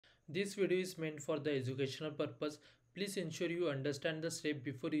This video is meant for the educational purpose. Please ensure you understand the step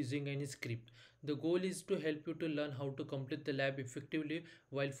before using any script. The goal is to help you to learn how to complete the lab effectively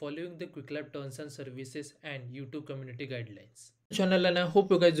while following the Qwiklabs terms and services and YouTube community guidelines. Channel, and I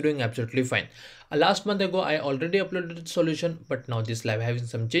hope you guys are doing absolutely fine. Last month ago I already uploaded the solution, but now this lab having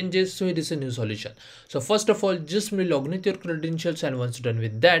some changes, so it is a new solution. So first of all, just log in with your credentials, and once done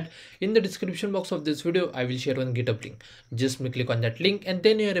with that, in the description box of this video I will share one GitHub link. Just click on that link and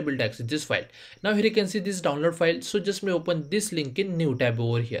then you are able to access this file. Now here you can see this download file, so just open this link in new tab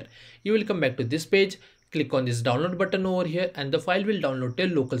over here. You will come back to this page, click on this download button over here, and the file will download to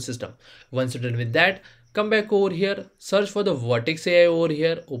your local system. Once you're done with that, come back over here, search for the Vertex AI over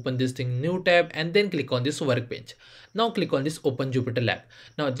here, open this thing new tab, and then click on this workbench. Now click on this open Jupyter lab.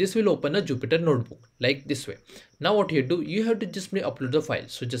 Now this will open a Jupyter notebook like this way. Now what you do, you have to just upload the file.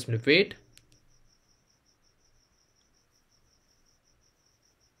 So just wait.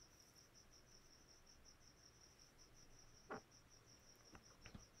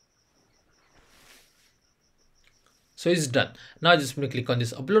 So it's done. Now just click on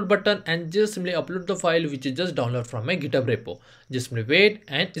this upload button and just simply upload the file which you just download from my GitHub repo. Just wait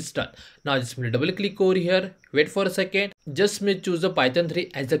and it's done. Now just double click over here, wait for a second, just choose the Python 3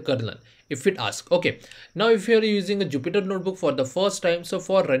 as a kernel if it asks. Okay, now if you are using a Jupyter notebook for the first time, so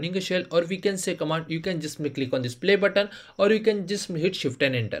for running a shell or we can say command, you can just click on this play button or you can just hit shift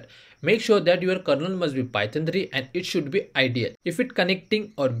and enter. Make sure that your kernel must be Python 3 and it should be ideal. If it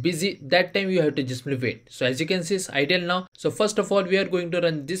connecting or busy, that time you have to just wait. So as you can see, it's ideal now. So first of all, we are going to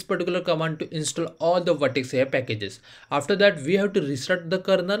run this particular command to install all the Vertex AI packages. After that, we have to restart the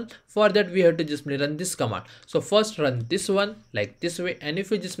kernel. For that, we have to just run this command. So first run this one like this way, and if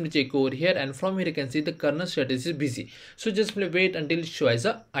you just check over here, and from here you can see the kernel status is busy. So just wait until it shows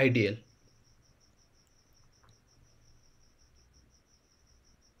as ideal.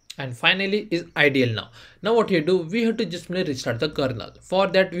 And finally is ideal now. Now what you do, we have to just restart the kernel. For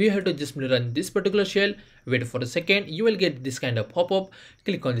that, we have to just run this particular shell, wait for a second, you will get this kind of pop-up,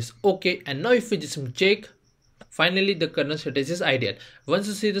 click on this OK, and now if we just check, finally the kernel status is ideal. Once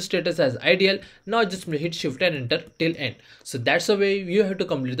you see the status as ideal, now just hit shift and enter till end. So that's the way you have to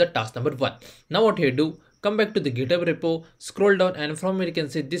complete the task number 1. Now what you do, come back to the GitHub repo, scroll down, and from here you can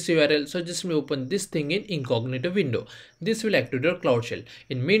see this URL. So just open this thing in incognito window. This will activate your Cloud Shell.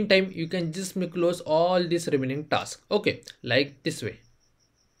 In meantime, you can just close all these remaining tasks. Okay, like this way.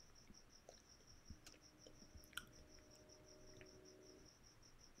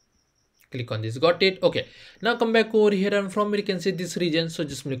 Click on this, got it. Okay, now come back over here, and from here you can see this region. So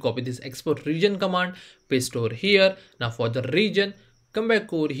just copy this export region command, paste over here. Now for the region, come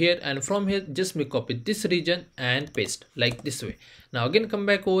back over here, and from here just copy this region and paste like this way. Now again come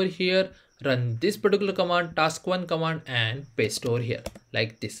back over here, run this particular command, task1 command, and paste over here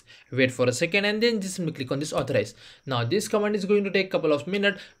like this. Wait for a second and then just click on this authorize. Now this command is going to take a couple of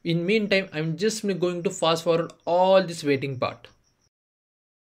minutes. In meantime, I'm just going to fast forward all this waiting part.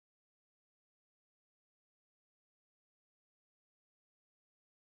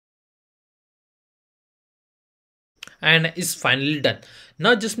 And it's finally done.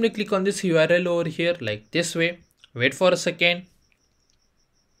 Now just click on this URL over here like this way. Wait for a second.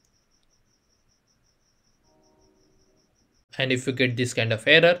 And if you get this kind of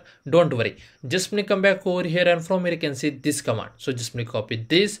error, don't worry. Just come back over here, and from here you can see this command. So just copy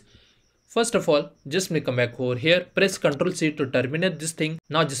this. First of all, just come back over here, press Ctrl C to terminate this thing.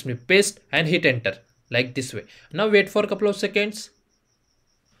 Now just paste and hit enter like this way. Now wait for a couple of seconds.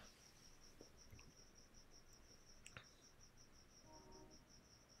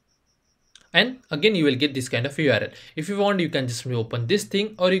 And again you will get this kind of URL. If you want, you can just open this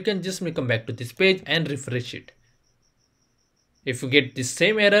thing, or you can just come back to this page and refresh it. If you get this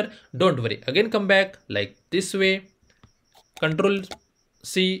same error, don't worry, again come back like this way, Control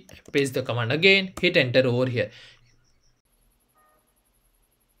C, paste the command again, hit enter over here.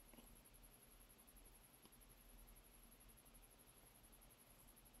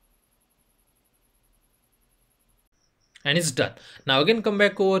 And it's done. Now again come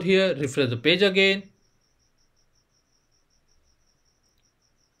back over here, refresh the page again.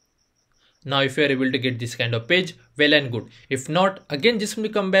 Now if you are able to get this kind of page, well and good. If not, again just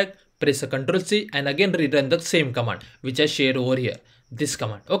come back, press a Ctrl C, and again rerun the same command which I share over here, this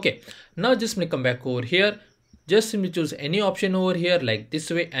command. Okay, now just come back over here, just choose any option over here like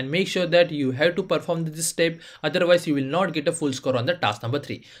this way, and make sure that you have to perform this step, otherwise you will not get a full score on the task number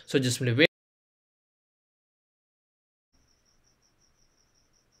 3. So just wait.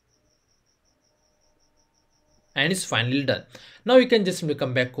 and it's finally done. Now you can just simply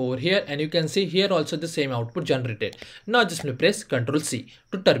come back over here and you can see here also the same output generated. Now just simply press Ctrl C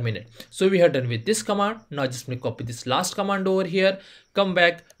to terminate. So we have done with this command. Now just simply copy this last command over here, come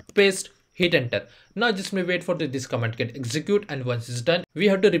back, paste, hit enter. Now just simply wait for this command get execute, and once it's done, we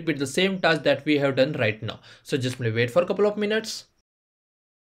have to repeat the same task that we have done right now. So just simply wait for a couple of minutes.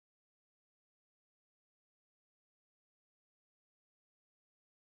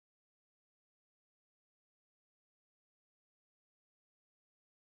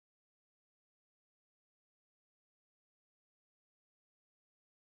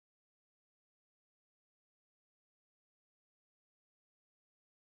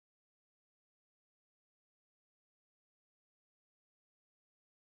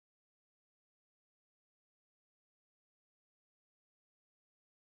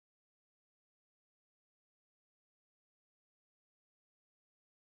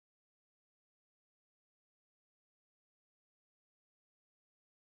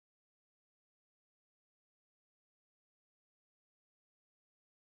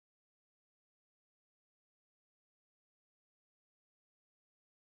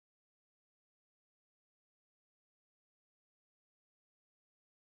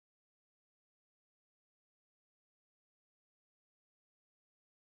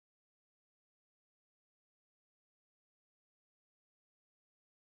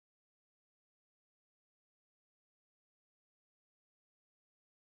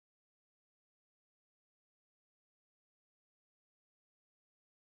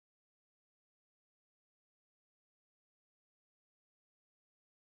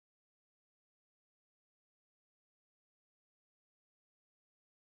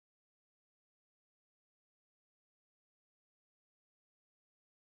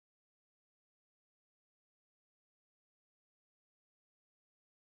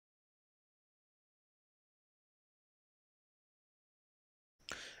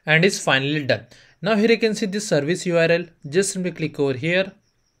 And it's finally done. Now here you can see this service URL. Just simply click over here.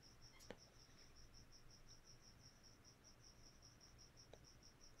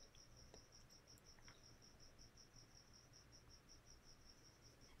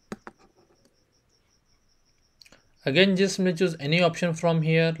 Again, just simply choose any option from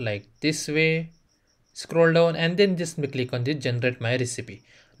here, like this way. Scroll down and then just simply click on the generate my recipe.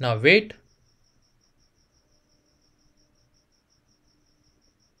 Now wait.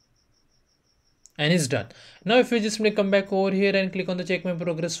 And it's done. Now if you just simply come back over here and click on the check my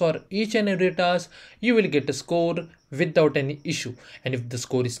progress for each and every task, you will get a score without any issue. And if the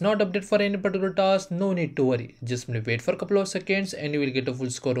score is not updated for any particular task, no need to worry. Just simply wait for a couple of seconds and you will get a full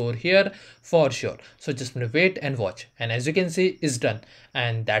score over here for sure. So just simply wait and watch. And as you can see, it's done.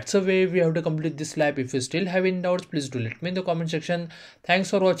 And that's the way we have to complete this lab. If you still have any doubts, please do let me in the comment section. Thanks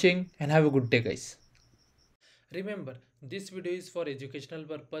for watching and have a good day, guys. Remember, this video is for educational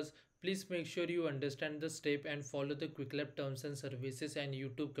purpose. Please make sure you understand the step and follow the Qwiklabs terms and services and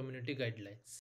YouTube community guidelines.